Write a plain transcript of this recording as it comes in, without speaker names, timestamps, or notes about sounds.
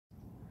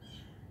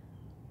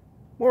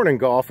Morning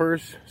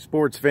golfers,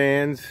 sports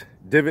fans,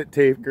 divot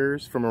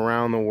takers from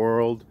around the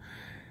world.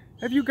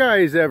 Have you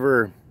guys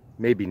ever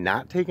maybe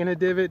not taken a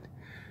divot?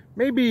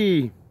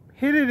 Maybe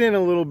hit it in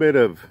a little bit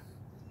of,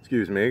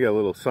 excuse me, I got a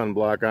little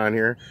sunblock on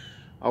here.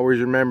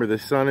 Always remember the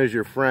sun is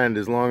your friend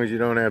as long as you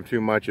don't have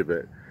too much of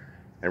it.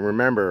 And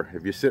remember,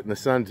 if you sit in the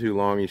sun too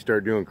long, you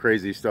start doing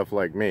crazy stuff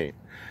like me.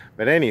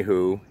 But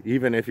anywho,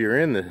 even if you're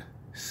in the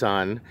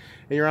sun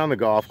and you're on the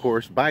golf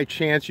course, by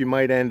chance you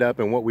might end up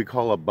in what we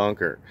call a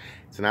bunker.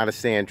 It's not a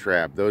sand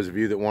trap. Those of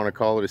you that want to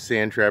call it a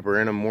sand trap are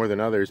in them more than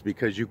others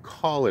because you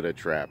call it a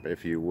trap,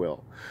 if you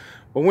will.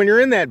 But when you're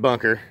in that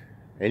bunker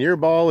and your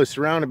ball is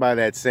surrounded by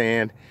that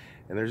sand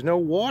and there's no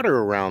water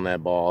around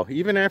that ball,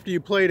 even after you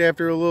played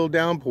after a little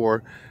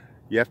downpour,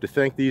 you have to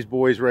thank these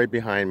boys right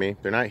behind me.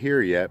 They're not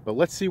here yet, but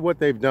let's see what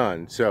they've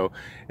done. So,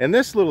 in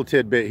this little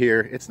tidbit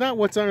here, it's not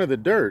what's under the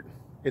dirt,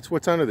 it's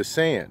what's under the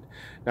sand.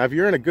 Now, if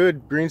you're in a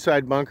good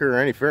greenside bunker or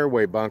any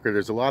fairway bunker,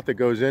 there's a lot that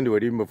goes into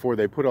it even before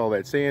they put all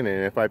that sand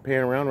in. If I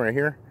pan around right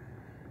here,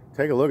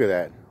 take a look at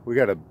that. We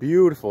got a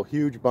beautiful,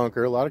 huge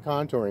bunker, a lot of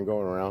contouring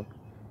going around.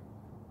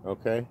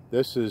 Okay,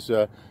 this is,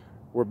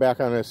 we're back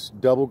on this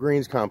double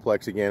greens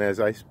complex again as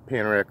I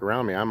pan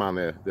around me. I'm on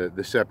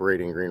the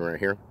separating green right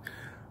here.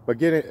 But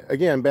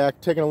again,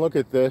 back, taking a look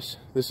at this.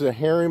 This is a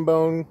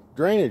herringbone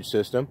drainage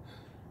system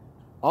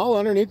all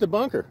underneath the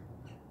bunker.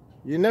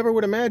 You never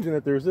would imagine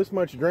that there's this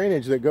much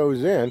drainage that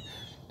goes in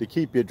to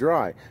keep you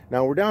dry.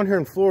 Now, we're down here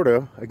in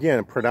Florida,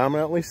 again,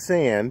 predominantly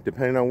sand,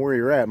 depending on where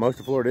you're at. Most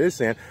of Florida is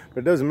sand, but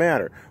it doesn't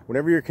matter.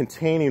 Whenever you're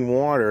containing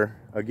water,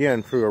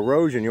 again, through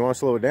erosion, you want to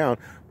slow it down.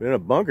 But in a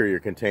bunker, you're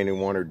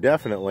containing water,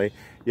 definitely.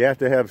 You have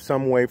to have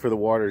some way for the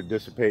water to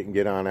dissipate and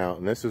get on out.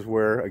 And this is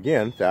where,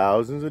 again,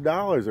 thousands of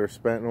dollars are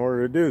spent in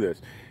order to do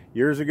this.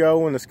 Years ago,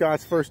 when the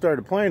Scots first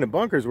started playing, the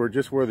bunkers were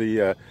just where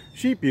the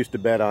sheep used to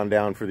bed on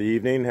down for the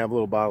evening, have a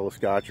little bottle of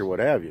scotch or what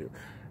have you.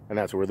 And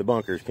that's where the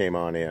bunkers came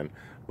on in.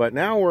 But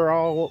now we're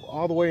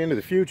all the way into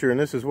the future, and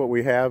this is what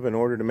we have in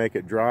order to make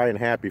it dry and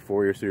happy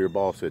for you so your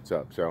ball sits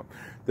up. So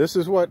this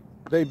is what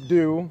they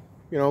do,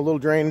 you know, a little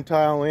drain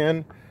tile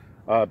in,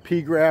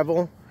 pea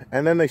gravel,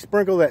 and then they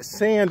sprinkle that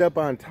sand up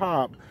on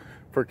top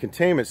for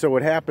containment. So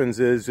what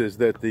happens is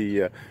that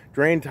the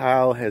drain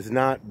tile has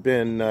not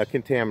been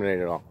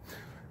contaminated at all.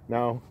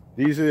 Now,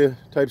 these are the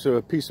types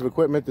of piece of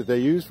equipment that they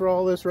use for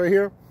all this right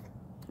here.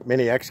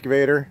 Mini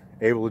excavator,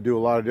 able to do a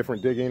lot of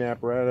different digging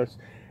apparatus.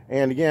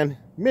 And again,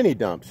 mini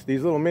dumps.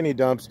 These little mini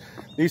dumps,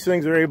 these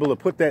things are able to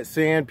put that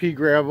sand, pea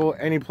gravel,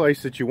 any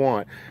place that you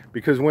want.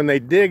 Because when they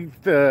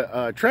dig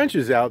the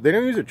trenches out, they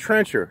don't use a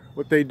trencher.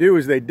 What they do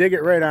is they dig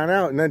it right on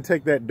out and then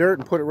take that dirt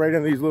and put it right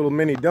in these little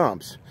mini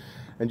dumps.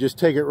 And just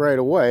take it right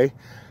away.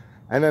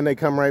 And then they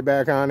come right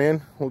back on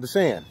in with the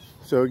sand.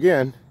 So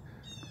again,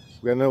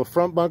 we got a little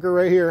front bunker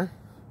right here.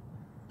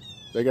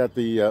 They got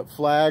the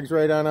flags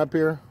right on up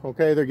here.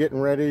 Okay, they're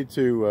getting ready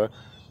to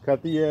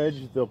cut the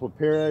edge. They'll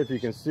prepare it, if you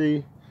can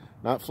see.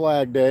 Not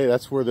flag day.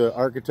 That's where the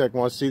architect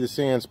wants to see the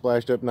sand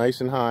splashed up nice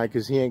and high,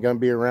 because he ain't going to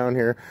be around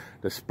here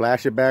to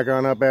splash it back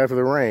on up after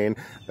the rain.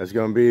 That's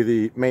going to be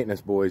the maintenance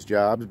boys'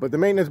 jobs. But the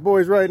maintenance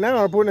boys right now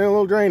are putting in a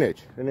little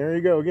drainage. And there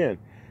you go again.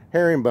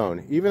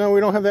 Herringbone. Even though we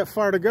don't have that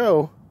far to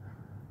go,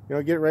 you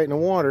know, get it right in the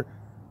water.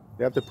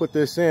 They have to put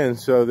this in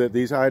so that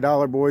these high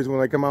dollar boys, when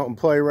they come out and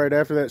play right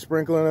after that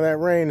sprinkling of that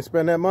rain and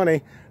spend that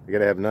money, they got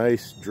to have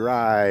nice,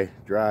 dry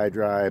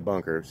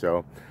bunker. So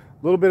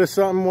a little bit of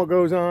something what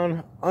goes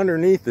on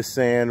underneath the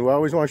sand. We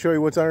always want to show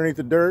you what's underneath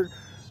the dirt,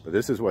 but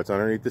this is what's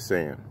underneath the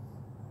sand.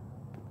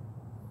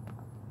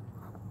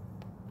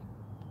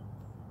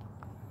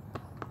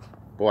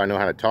 Boy, I know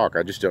how to talk.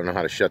 I just don't know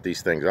how to shut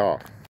these things off.